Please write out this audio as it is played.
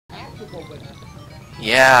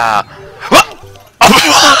Yeah.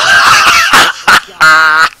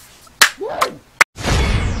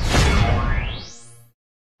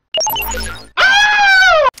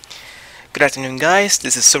 Good afternoon, guys.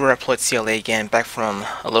 This is Silver Reploid CLA again, back from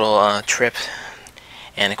a little trip.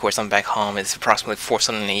 And of course, I'm back home. It's approximately 4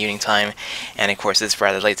 something in the evening time, and of course, it's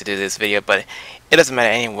rather late to do this video, but it doesn't matter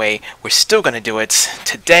anyway. We're still gonna do it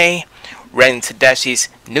today. We're into Dashie's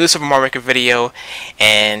new Super Mario Maker video,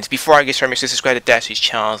 and before I get started, make sure to subscribe to Dashie's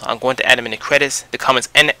channel. I'm going to add them in the credits, the comments,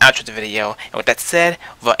 and the outro of the video. And with that said,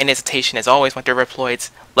 without any hesitation, as always, my dear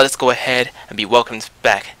Reploids, let us go ahead and be welcomed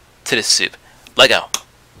back to the soup. Let go.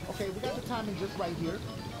 Okay, we got the timing just right here.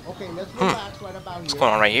 Okay, let's relax right about here. What's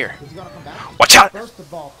going on right here? Is he gonna come back? Watch out! First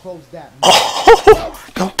of all, close that. Oh,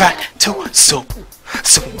 go back to soup.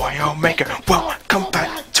 Super Mario Maker. Welcome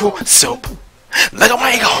back to soup. Lego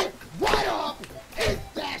Maker. What up? It's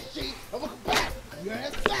Dashie. And welcome back.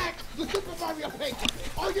 Yes, back to Super Mario Maker.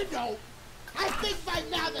 Oh, you know, I think by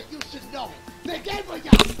now that you should know. They gave me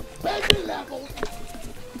baby levels.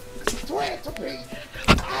 Swear to me.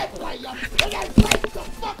 I play them, and I break the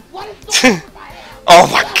fuck. What is going on with my hand? Oh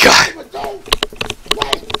my god.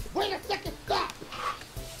 Wait a second, stop.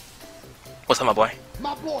 What's up, my boy?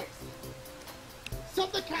 My boys,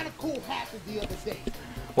 something kind of cool happened the other day.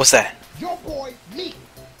 What's that? Your boy, me,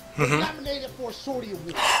 was nominated for a Shorty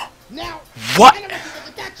Award. Now, What? I don't know if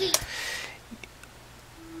you got that.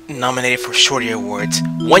 Nominated for Shorty Awards.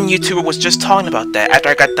 One YouTuber was just talking about that after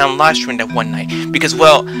I got done live streaming that one night. Because,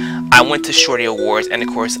 well, I went to Shorty Awards and, of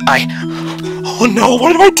course, oh no,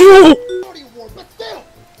 what did I do? Shorty Award, but still,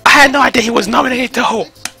 I had no idea he was nominated though.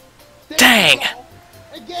 Dang.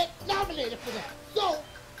 and get nominated for that. So,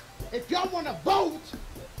 if y'all want to vote,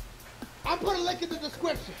 I'll put a link in the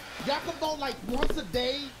description. Y'all can vote like once a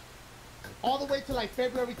day, all the way to like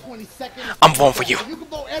February 22nd. I'm voting for you. You can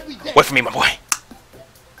vote every day. Wait for me, my boy.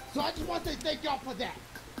 So I just want to say thank y'all for that.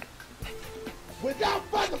 Without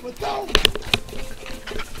further ado, let's do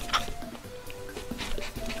this thing.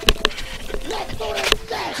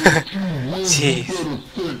 Jeez.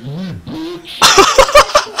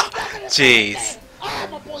 Jeez. I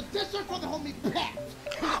have my boy Disher for the homie Pat.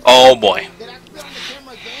 Oh boy. Did I spit on the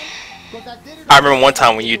camera again? 'Cause I did it. I remember one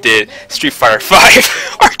time when you did Street Fighter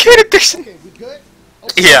 5 Arcade Edition. Okay, we good?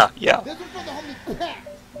 Okay. Yeah. This is for the homie Pat.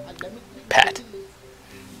 Let me Pat.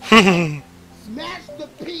 Smash the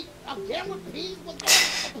P again with P's. What's going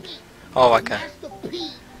on with the P? Oh my god. Smash the P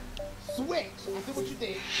switch. I see what you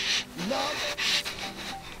did. Love.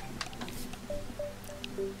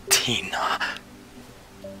 Tina.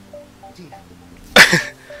 Tina.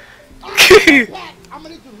 Alright, Pat, I'm gonna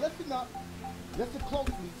need you to listen up, listen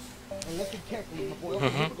closely, and listen carefully, my boy. Okay,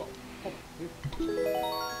 here we go. Hold on.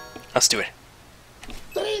 Let's do it.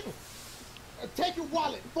 Steve, take your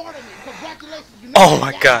wallet. Fart at me. Congratulations. You know Oh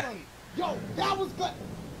my god. Yo, that was good.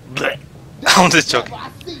 Blech. I'm just joking. I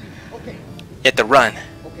see you. Okay. You have to run.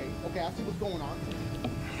 Okay, I see what's going on.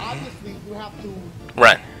 Obviously, you have to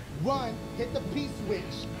Run. hit the P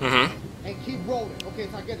switch, Mm-hmm. and keep rolling. Okay,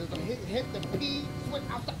 so I get it. So hit the P switch.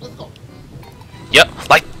 I'll stop. Let's go. Yep.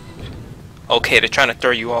 Like. Okay, they're trying to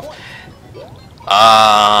throw you off. Okay.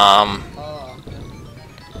 Ah!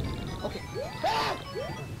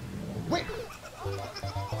 Wait.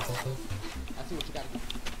 I see what you got to do.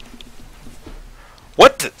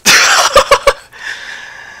 What the?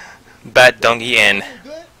 Bad Donkey and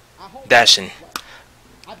Dashing.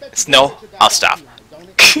 Snow, I'll stop.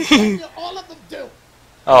 All of them do.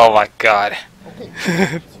 Oh my god. Okay.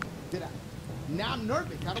 Now I'm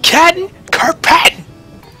nervous. Catton? Kurt Patton!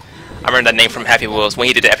 I remember that name from Happy Wheels when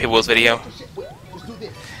he did the Happy Wheels video.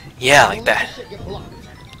 Yeah, like that.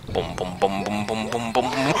 Boom, boom, boom, boom, boom, boom,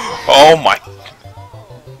 boom. Oh my.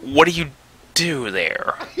 What do you do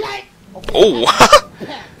there? Oh.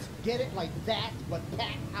 Get it like that, but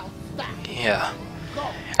Pat, I'll stop. Yeah.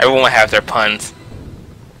 Everyone will have their puns,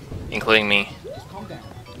 including me. Just calm down.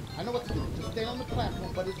 I know what to do. Just stay on the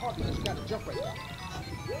platform, but it's hard because you gotta jump right there.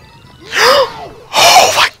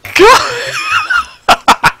 Oh my god!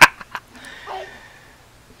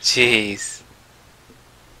 Jeez.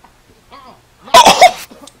 Oh!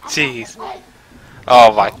 Jeez.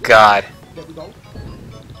 Oh my god. There we go.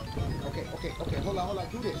 Okay. Hold on.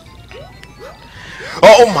 Do this.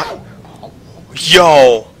 Oh my.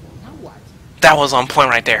 Yo! Now what? That was on point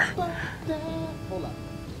right there. Hold up.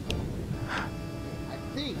 I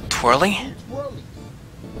think Twirly? twirly.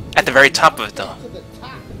 At the very top of it though. To the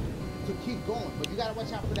top to keep going, but you gotta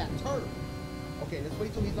watch out for that turtle. Okay, let's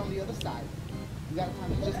wait till he's on the other side. You gotta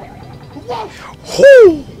time it just like that. Whoa!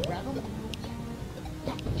 Whoo! Okay, grab him.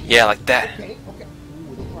 Yeah, like that. Okay.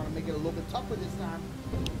 Ooh, they're trying to make it a little bit tougher this time.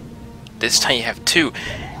 This time you have 2.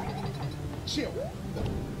 Chill.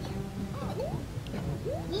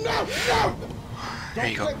 No, no! There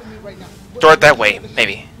you go. Don't play with me right now. Throw it that way,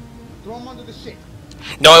 maybe. Throw him under the shit.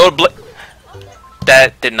 No, it would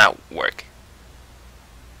that did not work.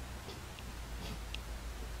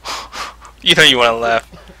 You know you want to laugh.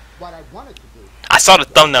 What I wanted to do. I saw the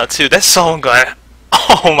thumbnail too. That's so good.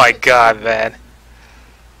 Oh my god, man.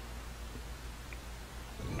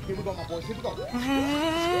 Here we go, my boys. Here we go.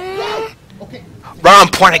 Go! Okay.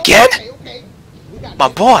 Round point again? Okay. We got My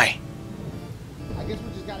this. boy. I guess we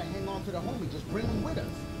just gotta hang on to the homie. Just bring him with us.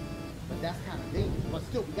 But that's kind of dangerous. But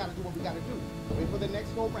still, we gotta do what we gotta do. Wait for the next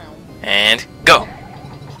go round. And go.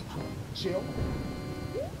 Chill.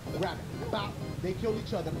 Grab it. Bop. They killed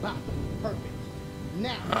each other. Bop. Perfect.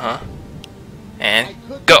 Now. And I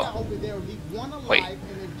could go. get over there, leave one alive, Wait. and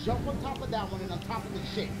then jump on top of that one and on top of the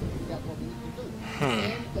shit. That's what we need to do.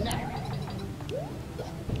 And now.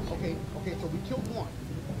 Okay, so we killed one.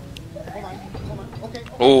 Hold on. Okay.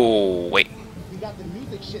 Oh, wait. We got the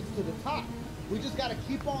music shits to the top. We just gotta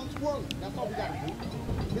keep on twirling. That's all we gotta do.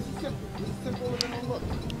 This is simple. This is simpler than it looks.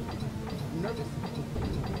 You nervous?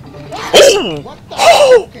 Oh! What the?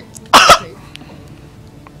 Oh! Okay.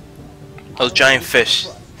 Those giant fish.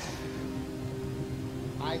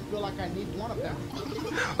 I feel like I need one of them.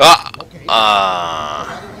 Okay.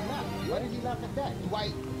 Ah. Why did he laugh at that? Do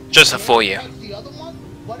I Just to fool you. touch the other one?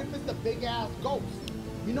 What if it's the big ass ghost?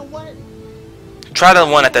 You know what? Try the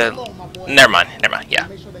one at the. Never mind. Yeah.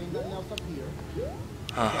 Make sure there ain't nothing else up here.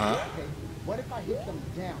 Uh-huh. Okay. What if I hit them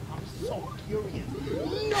down? I'm so curious.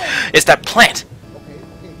 No! It's that plant. Okay,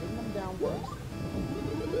 hitting them down works.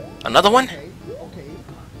 Another one? Okay.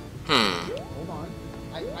 Hmm. Hold on.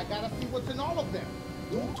 I gotta see what's in all of them.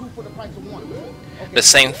 Do 2 for the price of 1. Okay. The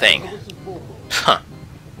same thing. So this is bullshit. Huh.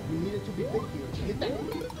 We need it to be big here. Hit that.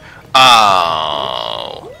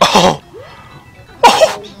 Oh. Oh.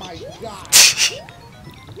 Oh my god.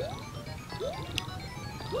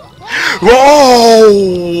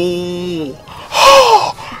 Whoa!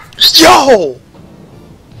 Yo!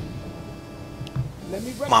 Let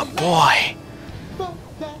me My boy. Fuck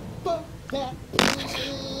that.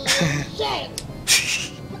 Shit.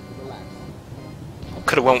 Relax.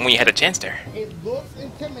 Could have won when you had a chance there. It looks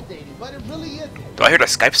intimidating, but it really isn't. Do I hear the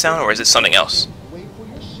Skype sound or is it something else? Wait for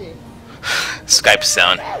your shit. Skype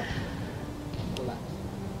sound. Relax.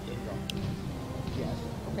 Here we go. Yes.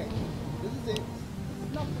 Okay. This is it.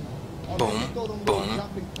 Nothing. Boom, boom, Boom.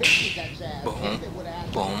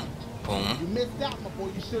 boom, boom. You missed out, my boy.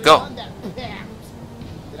 You should have Go. done that.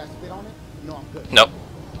 Did I spit on it? No, I'm good. Nope.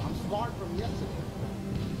 I'm scarred from yesterday.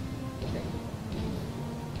 Okay.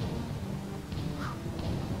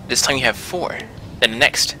 This time you have 4. Then the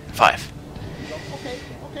next 5. Okay.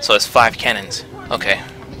 So it's 5 cannons. Okay.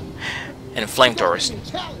 And flamethrowers.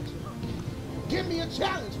 Give me a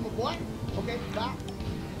challenge, my boy. Okay, stop.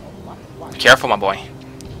 Be careful, my boy.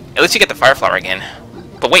 At least you get the fire flower again.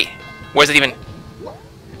 But wait, where's it even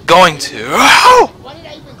going to? Oh! Why did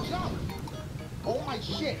I even jump? Oh my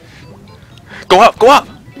shit. Go up, go up!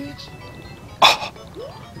 Bitch. Oh,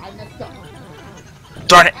 I messed up.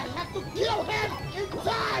 darn it! I have to kill him in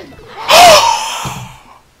time.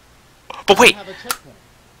 But wait, I have a checkpoint.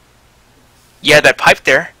 you had that pipe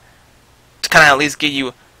there to kind of at least give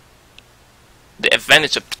you the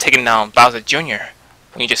advantage of taking down Bowser Jr.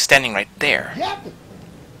 when you're just standing right there. Yep.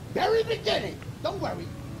 Very beginning. Don't worry.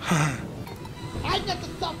 I got the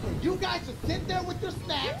supper. You guys should sit there with your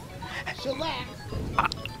snacks, chillax.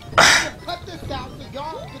 Cut this out so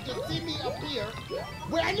y'all can just see me appear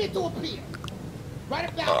where I need to appear. Right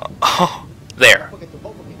about There. Forget the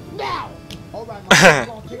both of me. Now! Alright, my friend,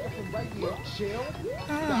 we're gonna take it from right here. Chill.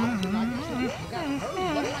 Stop. And I can chill. You gotta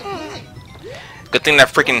hurry. What am I doing? Good thing that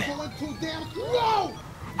freaking. I'm going too damn slow!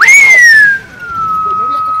 Wait, maybe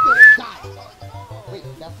I can still die. Wait,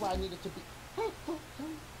 that's where I needed to be.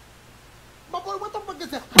 My boy, what the fuck is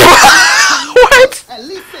that? What? At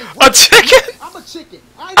least say words. A chicken? I'm a chicken.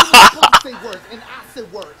 I ain't even supposed to say words, and I say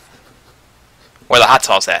words. Where the hot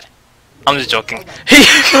sauce at? I'm just joking.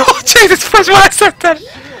 Oh, Jesus Christ, when I said that. Chill.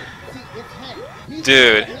 See, it's him.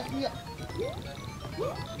 Dude. Mess me up.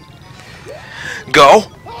 Go.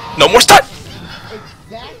 No more stunt.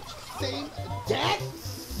 Exact same death.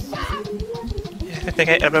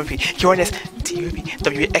 Join us.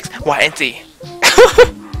 TUB-WXYNZ.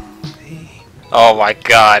 Oh my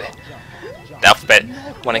god. The alphabet.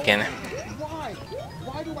 One again. Why?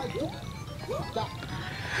 Why do I do? Stop.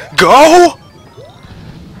 Go!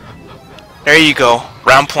 There you go.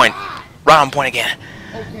 Round point. Round point again.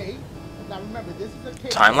 Okay. Now remember, this is a cake.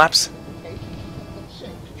 Time lapse. Okay.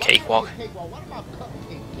 Cakewalk. What about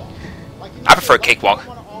cupcake walk? Like, I prefer cakewalk.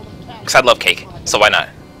 Because I love cake, so why not?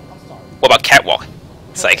 I'm sorry. What about catwalk?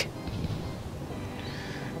 Psych.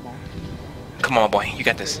 Come on. Come on, my boy. You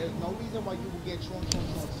got this. There's no reason why you would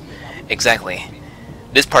get Exactly.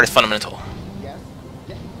 This part is fundamental. Yes.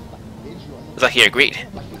 Yeah. It's like he agreed.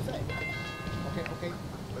 Like you said. Okay.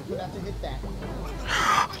 You're about to hit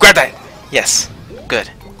that. Grab that! Yes.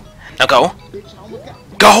 Good. Now go. Bitch, I almost got.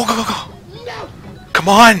 Go! No! Come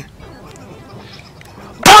on!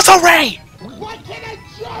 Bounce array! Why can't I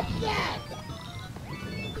jump that?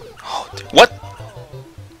 Oh, what?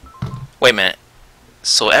 Wait a minute.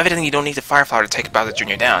 So evidently you don't need the Fireflower to take Bowser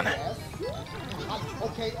Jr. down. Yes.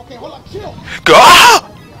 Okay, hold on, chill. Go! Ah!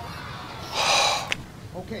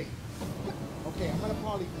 Okay, I'm gonna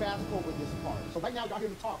probably fast forward this part. So right now, y'all hear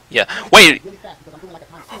me talk. Yeah. Wait. Really fast because I'm doing like a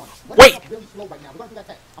time swan. Wait. Really slow right now. We're gonna do that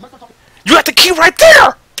test. I'm gonna start talking You got the key right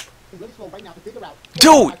there! really slow right now to figure out.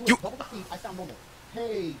 Dude, you. Double the speed, I sound normal.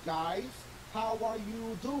 Hey guys, how are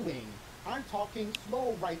you doing? I'm talking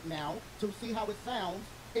slow right now to see how it sounds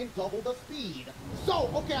in double the speed. So,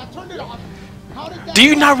 okay, I turned it off. How did that? Do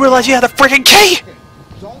you not realize you have the freaking key? Okay,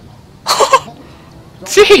 don't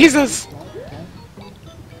Jesus!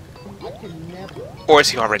 I can never. Or is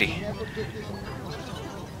he already? Never get this.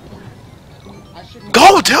 I shouldn't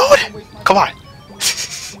Go, dude! Come on.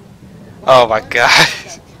 Oh my god.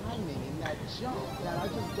 that timing and that jump that I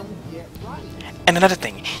just don't get right. And another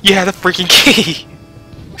thing, you have the freaking key.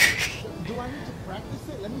 Do I need to practice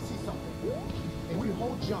it? Let me see something. If we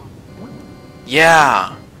hold jump.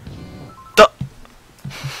 Yeah. The.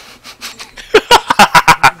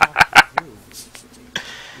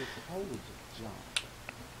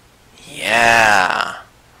 Yeah.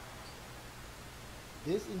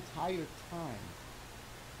 This entire time,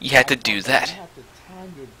 You had to do you that. have to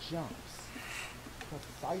time your jumps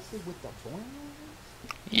precisely with the boing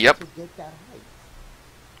Yep. to get that height.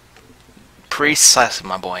 Precisely,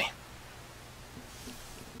 my boy.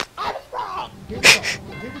 I was wrong. Here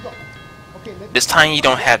we go. Okay, This time you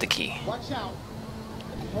don't have the key. watch out.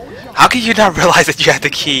 Hold jump. How can you not realize that you have the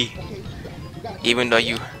key? Okay, you gotta Even though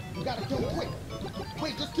you. gotta kill him quick.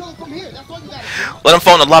 Wait, just kill him from here. That's all you gotta do. Let him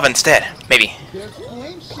fall in the lava instead. Maybe. There's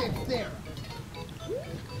flame ships there.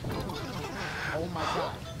 Oh my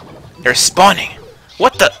god. They're spawning.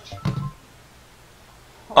 What the?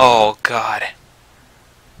 Oh god.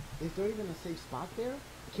 Is there even a safe spot there?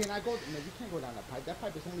 Can I go? No, you can't go down that pipe. That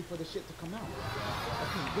pipe is only for the shit to come out.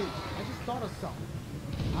 Okay, wait. I just thought of something.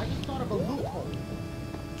 I just thought of a loophole.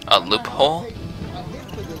 A loophole? I'm not gonna take a hit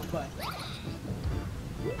for this, but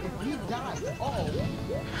if he dies,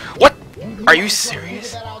 What? Are you I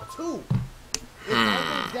serious? figured that out too. If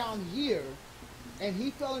I went down here and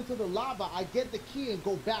he fell into the lava, I get the key and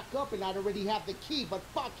go back up, and I'd already have the key. But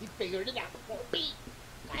fuck, he figured it out before me.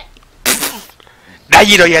 Now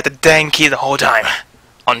you know you had the dang key the whole time.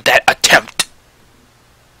 On that attempt.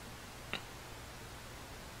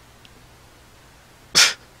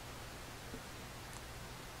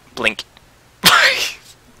 Blink.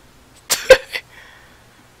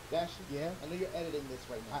 Dashie, yeah? I know you're editing this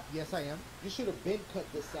right now. Yes, I am. You should have been cut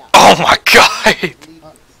this out. Oh my god!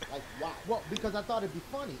 Like, why? Well, because I thought it'd be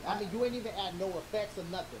funny. I mean, you ain't even add no effects or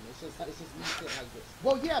nothing. It's just me sitting like this.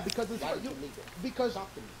 Well, yeah, because it's Why would you leave it? because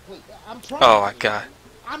wait, I'm trying. Oh my god.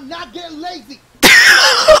 I'm not getting lazy.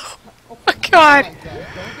 Oh my god. Like that.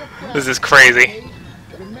 Don't get proud, This is crazy. okay?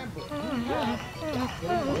 Remember, you're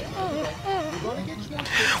gonna get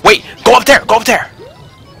twisted. Wait, go up there, go up there.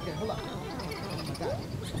 Okay, hold on. Oh my god.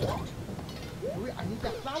 Hurry, I need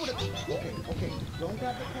that flower to... Okay. Don't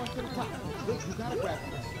grab the coin to the top. Wait, you gotta grab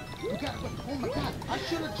this. You gotta... Oh my god, I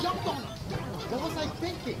should have jumped on him. What was I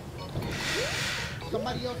thinking?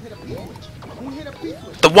 Somebody else hit a P-switch. Who hit a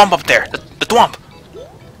P-switch? The womp up there. The thwomp.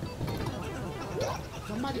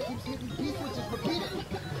 Somebody keeps hitting P-switches repeatedly.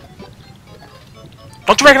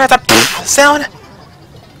 Don't you recognize that sound?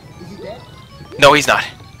 Is he dead? No, he's not.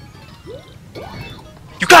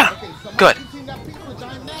 You got Okay, him. somebody Good. keeps hitting that P-switch.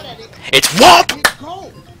 I'm mad at it. It's womp. It's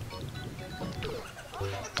cold.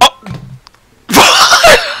 Oh.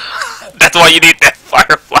 That's why you need that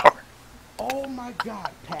fire flower. Oh my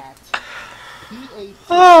god, Pat. P-A-T.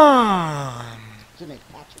 Oh. Janae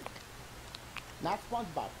Patrick. Not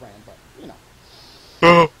SpongeBob friend, but, you know.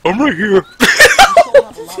 I'm right here. You still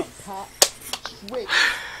have a lot of Pat tricks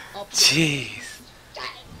up there. Jeez.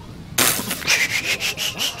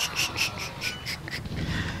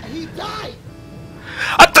 He died!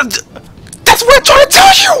 That's what I'm trying to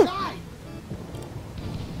tell you. Died!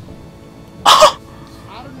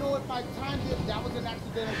 I don't know if I timed it. That was an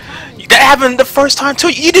accidental timing. That happened the first time too.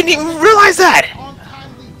 You didn't even realize that.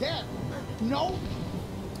 Untimely death. No.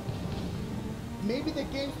 Maybe the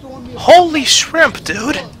game's throwing me a... Holy shrimp,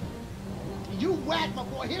 dude. you at, my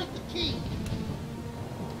boy? Here's the key.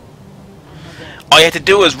 All you have to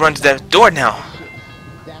do is run to that door now.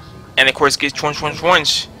 Dashie. And of course get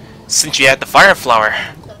orange. Since you have the fire flower.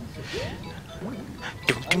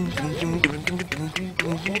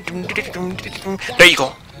 There you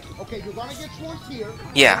go. Okay, you're gonna get schwartz here.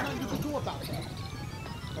 Yeah. There's nothing you can do about that.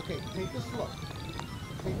 Okay, take this slow.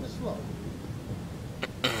 Take this slow.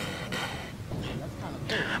 That's kind of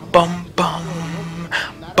cool. Bum bum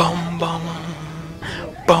bum bum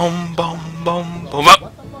bum bum bum bum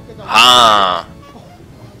up. Ah.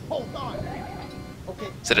 Hold on. Okay.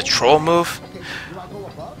 Is it a troll move? Okay, do I go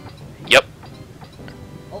above? Yep.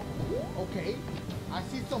 Oh, okay. I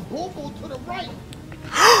see some boo-boo to the right.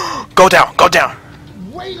 Go down, go down.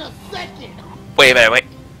 Wait a second. Wait a minute, wait.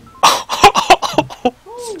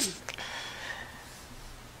 Ooh.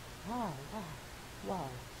 Wow, wow.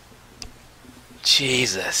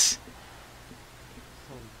 Jesus.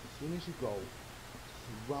 So as soon as you go,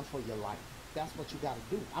 you run for your life. That's what you gotta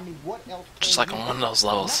do. I mean, what else? Just like on one of those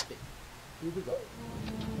levels. Nothing. Here we go.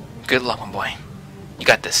 Good luck, my boy. You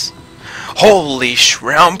got this. Holy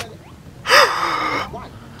shrimp. Why?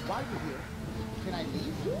 Why are you here? Can I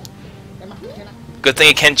leave? Can I? Good thing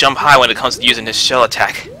it can't jump high when it comes to using this shell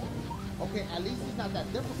attack. Okay, at least it's not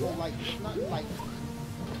that difficult. Like, it's not like.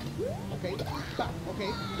 Okay, stop.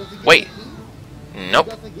 Okay, does it give Wait. me key? Nope. It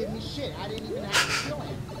doesn't give me shit. I didn't even have to kill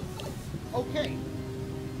him. Okay.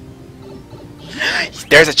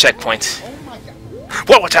 There's a checkpoint. Oh my god.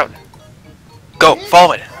 Whoa, watch out. Go,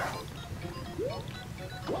 follow it.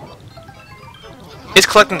 It's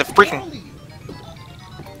collecting the freaking...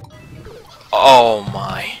 Oh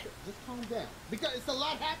my. Just calm down. Because it's a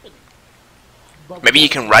lot happening. But Maybe you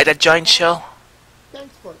can ride that giant shell?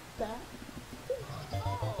 thanks for that.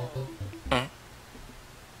 Mm.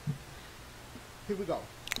 Here we go.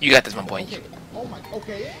 You got this, my boy. Okay. Oh my.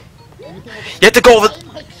 Okay. Everything okay? You have to go over... Why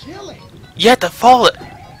am I chilling? You have to follow it.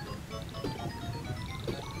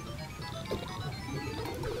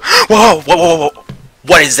 Whoa, whoa, whoa, whoa.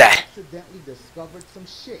 What is that? Accidentally discovered some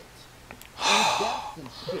shit. Ain't that some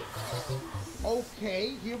shit?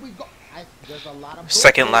 Okay, here we go. There's a lot of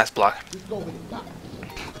Second last block. Just go with the top.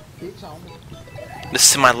 Bitch on me. This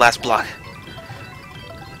is my last block.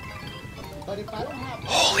 But if I don't have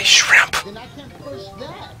Holy shrimp. then I can't push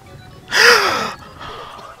that.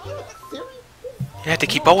 Serious? You have to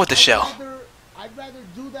keep up with the shell. I'd rather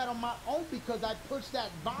do that on my own because I pushed that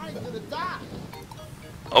vine to the top.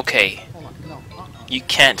 Okay, Hold on, no, you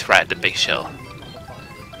can't ride the big shell.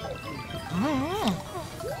 Am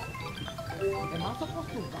I supposed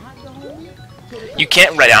to ride the homie? You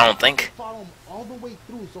can't ride it, I don't think. Follow him all the way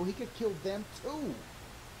through so he could kill them too.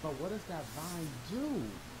 But what does that vine do?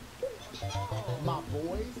 My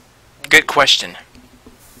boys? Good question.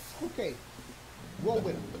 Okay, roll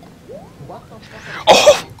with him. What the fuck?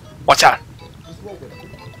 Oh! Watch out. Just roll with him.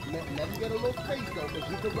 Let him get a little space though, because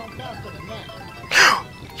you can run faster than that.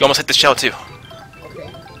 You almost hit the shell too. Okay,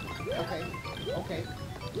 okay.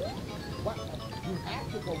 What? You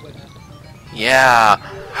have to go with him. Yeah.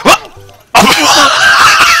 Woo!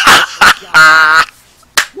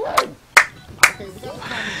 Okay, we got the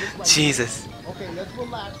timing just right. Jesus. Okay, let's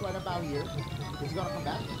relax right about here. He's gonna come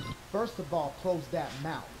back. First of all, close that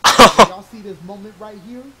mouth. Y'all see this moment right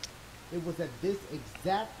here? It was at this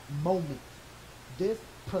exact moment. This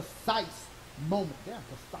precise moment. Damn,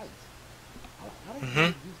 precise. I don't even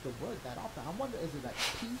use the word that often. I wonder, is it like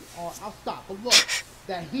P-R? I'll stop. But look,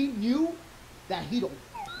 that he knew that he don't.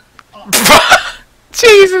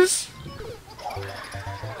 Jesus.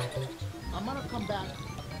 I'm gonna come back.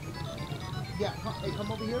 Yeah, hey,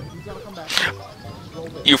 come over here. He's gonna come back. Roll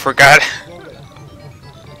with it. You forgot. Roll with it.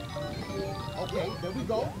 Okay, there we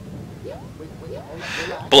go. Wait, hold on,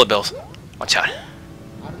 relax. Bullet bills. Watch out.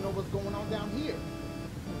 I don't know what's going on down here.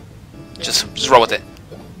 Just roll with it.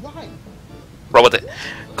 Why? Roll with it.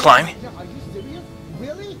 Climb. Yeah, are you serious?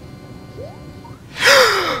 Really?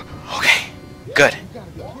 Okay. Good. You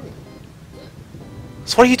gotta be kidding.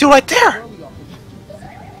 So what do you do right there? Early off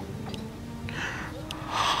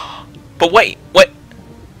But wait, what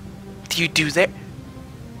do you do there?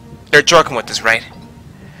 They're joking with us, right?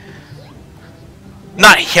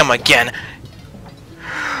 Not him again.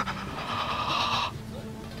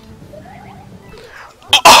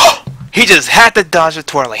 Oh, he just had to dodge a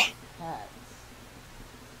twirly. Hats.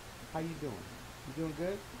 How you doing? You doing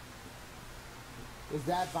good? Is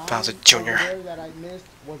that Vine Bowser Jr. over there that I missed?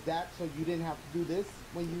 Was that so you didn't have to do this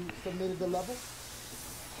when you submitted the level?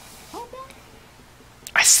 Okay.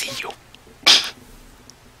 I see you.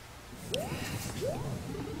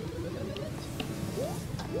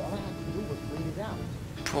 All I had to do was wait it out.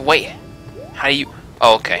 But wait, how do you...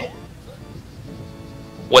 Oh, okay.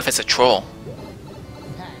 What if it's a troll?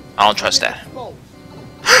 Pat, I don't trust that. exposed.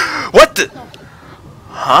 What the?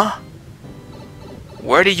 Huh?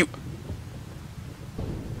 Where do you...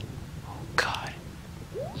 Oh god.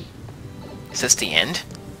 Is this the end?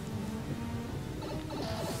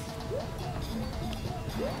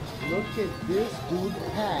 Look at this dude,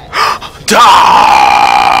 Pat.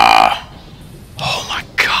 Ah! Oh my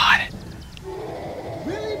god.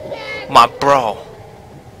 Really, Pat? My bro.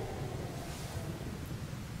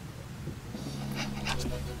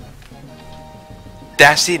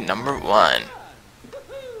 Dashie number 1.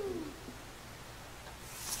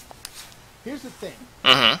 Here's the thing.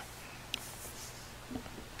 Mm-hmm.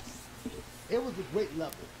 It was a great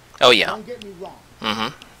level. Oh yeah. Don't get me wrong.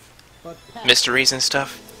 Mm-hmm. But Pat, Mysteries and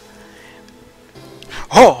stuff.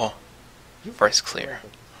 Oh! First clear.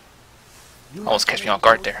 you Almost have catch me off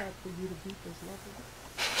guard to there. for you to beat this level?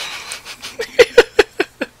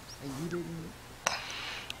 And you didn't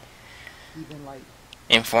even like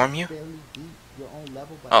Inform you? barely beat your own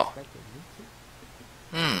level, but Oh. expected me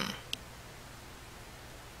to? Hmm.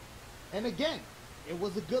 And again, it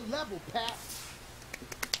was a good level, Pat.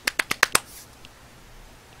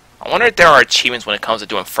 I wonder if there are achievements when it comes to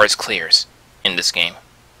doing first clears in this game.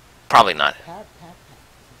 Probably not. Pat.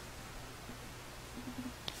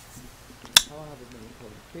 How long have it been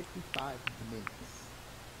recording? 55 minutes.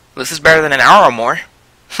 This is better than an hour or more.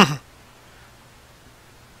 My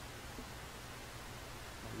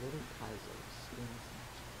little Kaiser skins.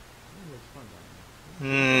 It looks fun right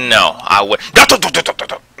now. No, I would.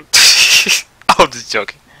 I'm just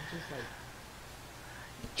joking. I'm just like,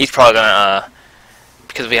 He's probably gonna,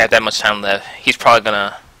 because we have that much time left, he's probably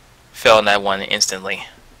gonna fail in that one instantly.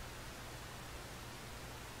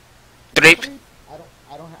 Dreep.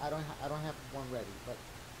 I don't have one ready, but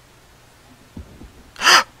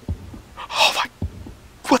Oh my.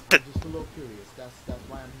 What the? I'm just a little curious. That's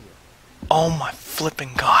why I'm here. Oh my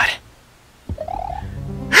flipping god.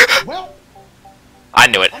 Well, I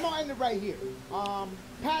knew it. I'm gonna end it right here.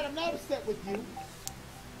 Pat, I'm not upset with you.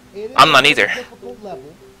 It is I'm not a either. difficult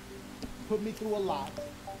level. Put me through a lot.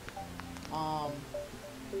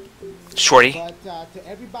 Shorty, But to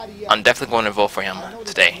everybody else, I'm definitely going to vote for him I know that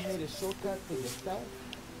today. you made a shortcut for yourself.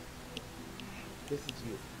 This is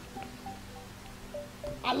you.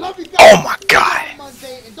 I love you guys. Oh my god.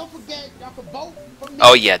 Monday, and don't forget, y'all can vote for me.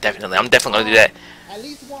 Oh yeah, definitely. I'm definitely going to do that. At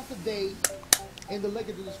least once a day in the link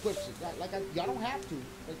in the description. Y'all don't have to,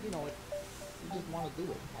 but you know, if you just want to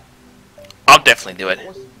do it. I'll definitely do it. Of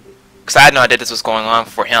course you do. Because I had no idea this was going on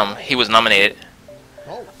for him. He was nominated.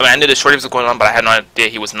 Oh, I mean, I knew the shorty was going on, but I had no idea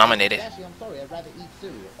he was nominated. Dashie, I'm sorry. I'd rather eat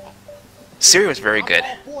cereal. Cereal was very I'm good.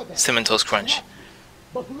 all for that. Cinnamon Toast Crunch.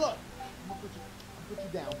 But look, I'm gonna put you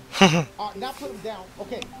down. Now put him down.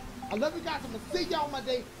 Okay. I love you guys. I'm gonna see y'all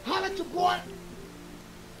Monday. Holla at your boy.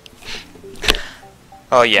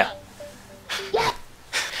 Oh yeah. Yeah.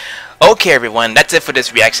 Okay everyone, that's it for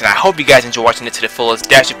this reaction. I hope you guys enjoy watching it to the fullest.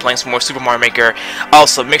 Dashie playing some more Super Mario Maker.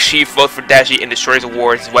 Also, make sure you vote for Dashie in the Shorties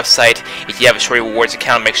Awards website. If you have a Shorty Awards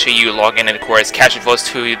account, make sure you log in and of course cast your votes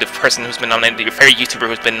to the person who's been nominated, your favorite YouTuber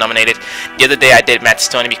who's been nominated. The other day I did Matt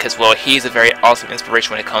Stoney because, well, he's a very awesome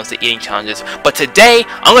inspiration when it comes to eating challenges. But today,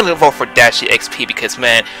 I'm going to vote for Dashie XP because,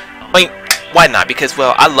 man, I mean, why not? Because,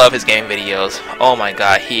 well, I love his gaming videos. Oh my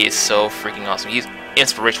god, he is so freaking awesome. He's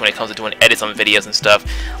inspiration when it comes to doing edits on videos and stuff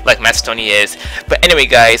like Matt Stoney is. But anyway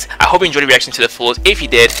guys, I hope you enjoyed the reaction to the fullest. If you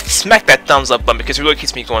did, smack that thumbs up button because it really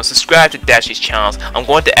keeps me going. Subscribe to Dashie's channels. I'm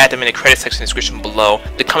going to add them in the credit section description below,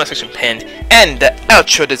 the comment section pinned, and the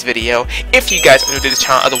outro of this video. If you guys are new to this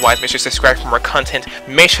channel, otherwise make sure to subscribe for more content.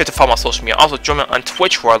 Make sure to follow my social media. Also join me on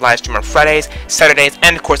Twitch where I live stream on Fridays, Saturdays,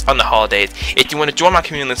 and of course on the holidays. If you want to join my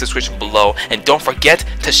community, link in the description below, and don't forget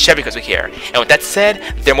to share because we're here. And with that said,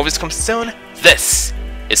 their movies come soon. This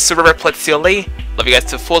is Super Reploid CLE. Love you guys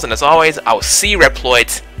to the fullest, and as always, I will see you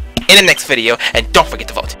Reploids in the next video, and don't forget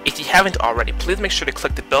to vote. If you haven't already, please make sure to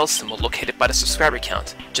click the bell symbol located by the subscriber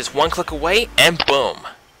count. Just one click away, and boom.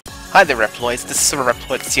 Hi there Reploids, this is Super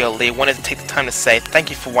Reploid CLE. Wanted to take the time to say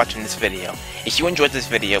thank you for watching this video. If you enjoyed this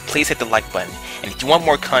video, please hit the like button, and if you want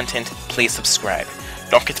more content, please subscribe.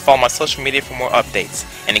 Don't forget to follow my social media for more updates,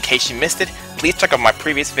 and in case you missed it, please check out my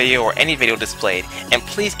previous video or any video displayed, and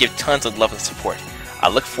please give tons of love and support. I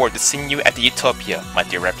look forward to seeing you at the Utopia, my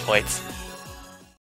dear Reploids.